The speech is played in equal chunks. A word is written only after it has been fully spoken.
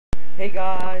Hey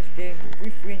guys, James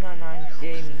 3399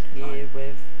 Gaming here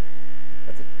with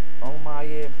on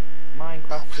my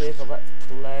Minecraft server Let's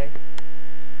Play.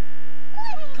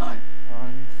 And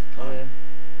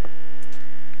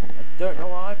I don't know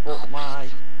why, but my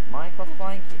Minecraft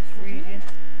client keeps freezing.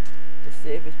 The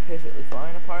server's perfectly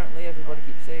fine apparently, everybody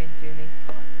keeps saying to me.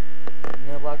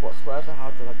 No lag whatsoever,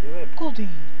 how did I do it? Goldie.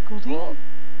 Well,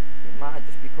 it might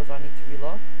just because I need to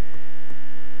relog.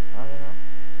 I don't know.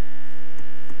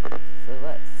 So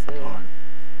let's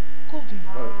Goldie. wait,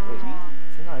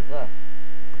 it's not over there.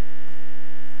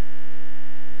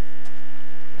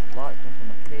 Light comes from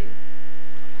a cave.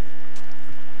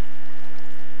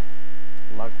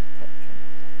 Lag detection.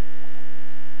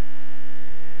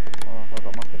 Oh, I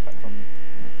got my pickaxe on me.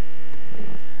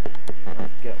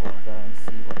 Let's get up there and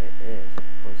see what it is,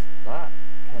 because that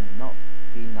cannot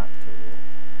be natural.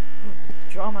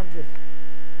 Charmander!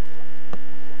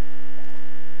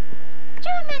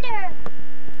 Charmander!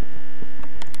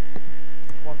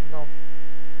 Come on, no.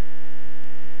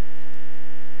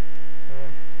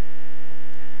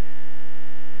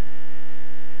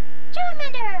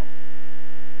 Charmander!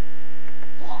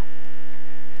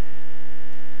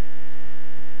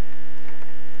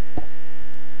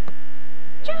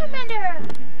 Charmander!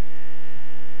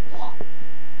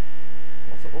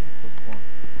 What's the other quick one?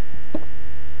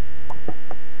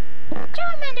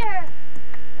 Charmander!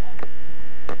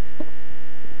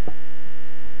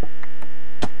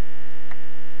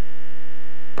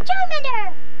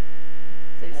 Charmander!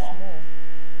 Say small.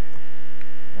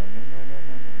 No.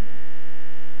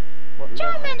 What level?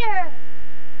 Charmander!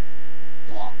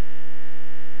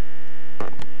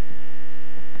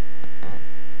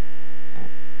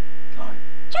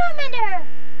 Charmander!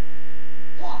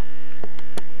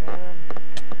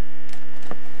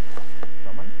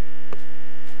 Come on.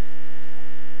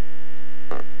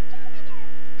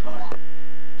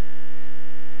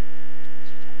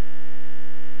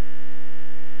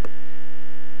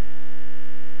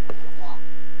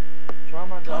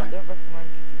 Charmander, I don't recommend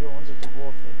you to go under the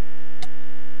water.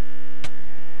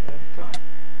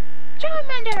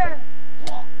 Charmander!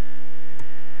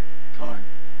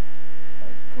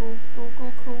 Cool. Cool,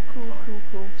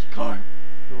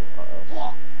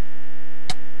 uh-oh.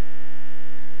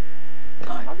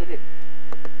 How did it...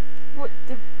 What?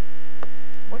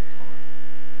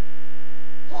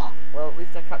 Well, at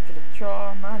least I captured a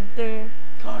Charmander.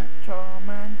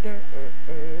 Charmander,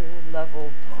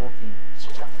 level 14.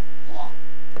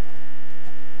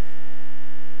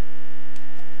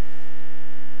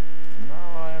 And now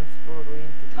I am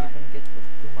struggling to even get to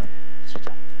my...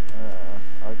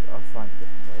 I'll find a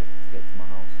different way to get to my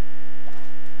house.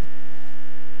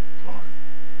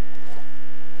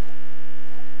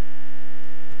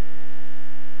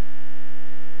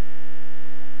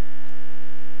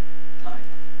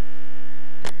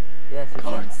 Yeah, so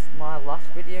since my last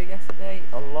video yesterday,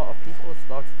 a lot of people have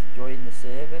started to join the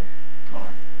server.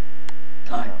 By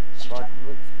the looks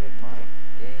of it, my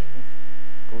game is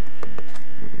good.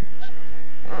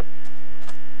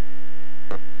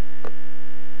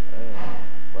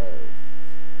 Well.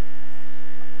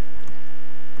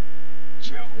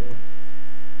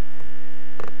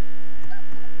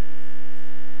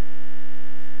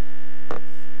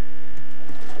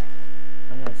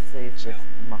 I'm gonna save this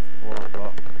master ball I've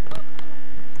got.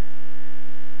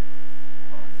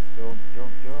 Jump.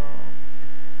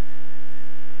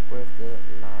 With the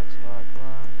lag.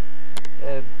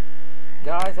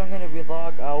 Guys, I'm gonna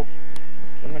relog.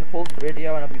 I'm gonna pause the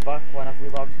video and I'll be back when I've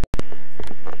relogged.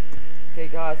 Okay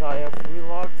guys, I have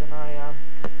relogged and I am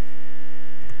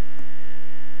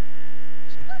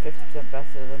 50%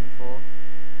 better than before.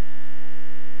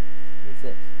 Who's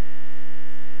this?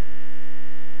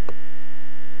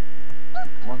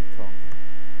 Montong.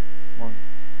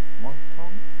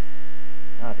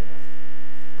 I don't know.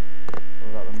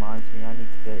 Well, that reminds me, I need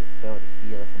to build a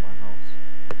healer for my house.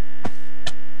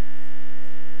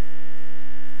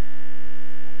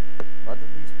 Where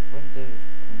did these windows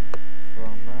come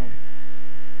from, man?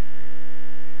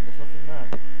 There's nothing there.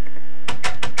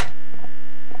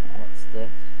 What's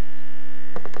this?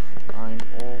 I'm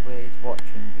always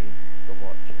watching you, the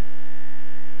watcher.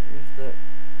 Who's the...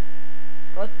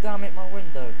 God damn it, my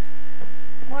windows.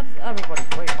 Why does everybody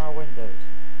break my windows?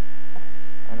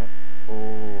 And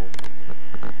oh,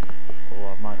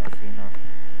 I might not see now.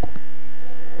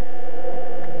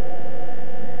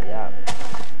 Yeah,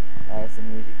 there's the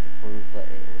music to prove that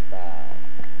it was bad.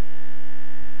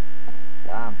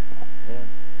 Damn, yeah.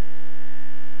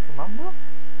 Command block?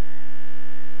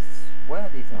 Swear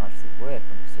these don't actually work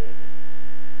on the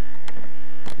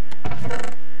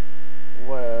server.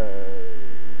 Whoa.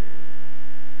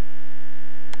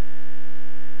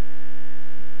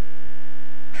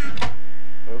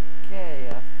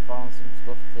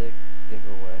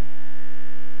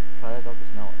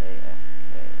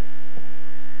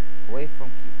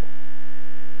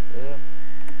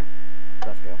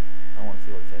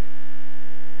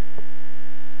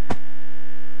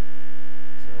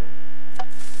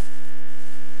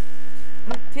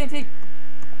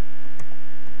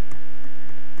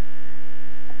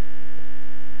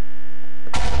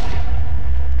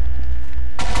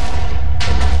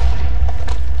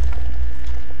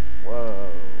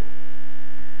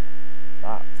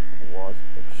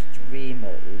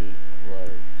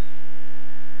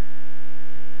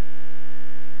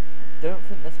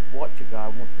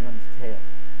 wants me on his tail.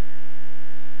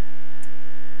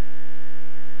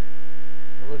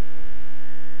 Oh, look.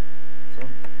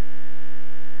 Some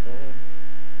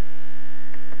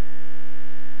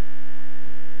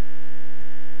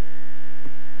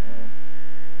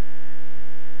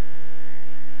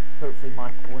hopefully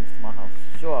Michael wants to my house.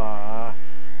 Sure. How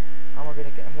am I gonna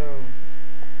get home?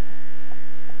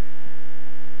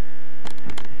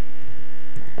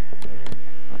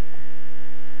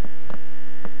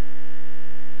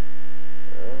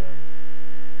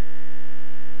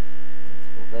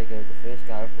 There you go, the first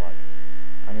guy with like,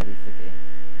 I need to leave the game.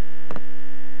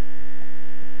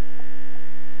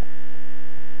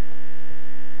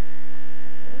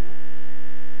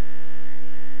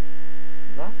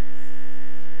 That's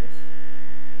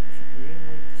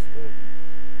extremely disturbing.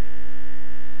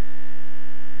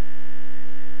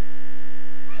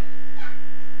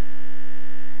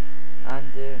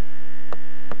 And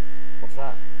what's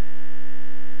that?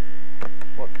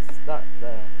 What's that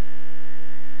there?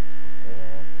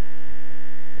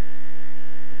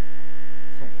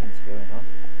 Something's going on.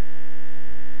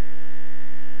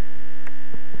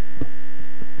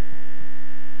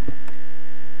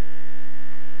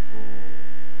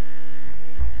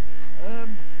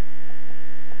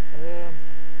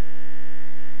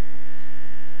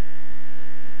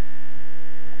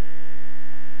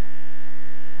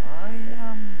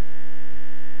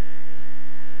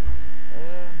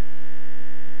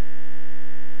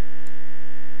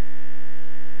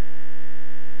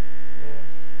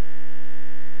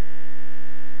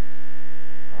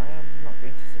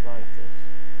 Going to survive this.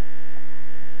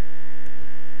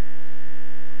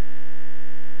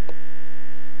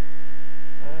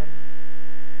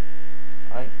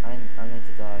 I need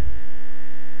to die.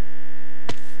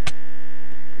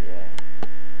 Yeah.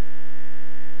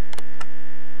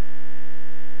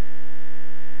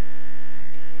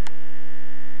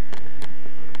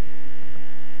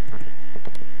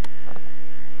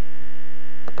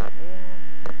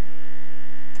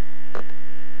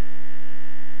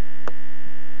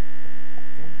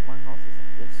 My house is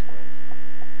this way.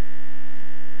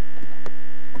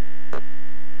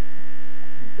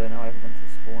 Don't know, I haven't been to the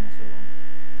spawn in so long.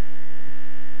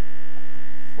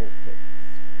 Full pits.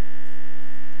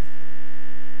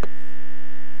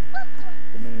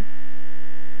 The mini.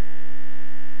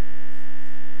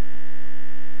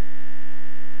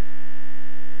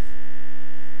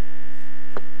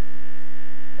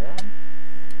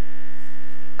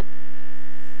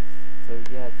 So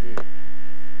yeah, the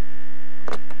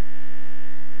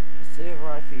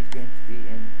server IP is going to be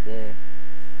in there,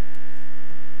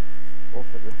 up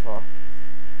at the top,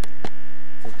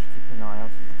 so just keep an eye out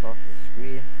at the top of the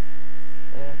screen.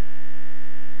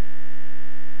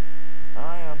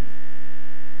 I am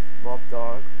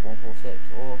RobDog146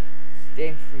 or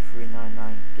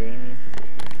James3399 Gaming.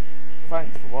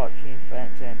 Thanks for watching,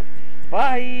 thanks and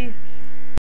bye!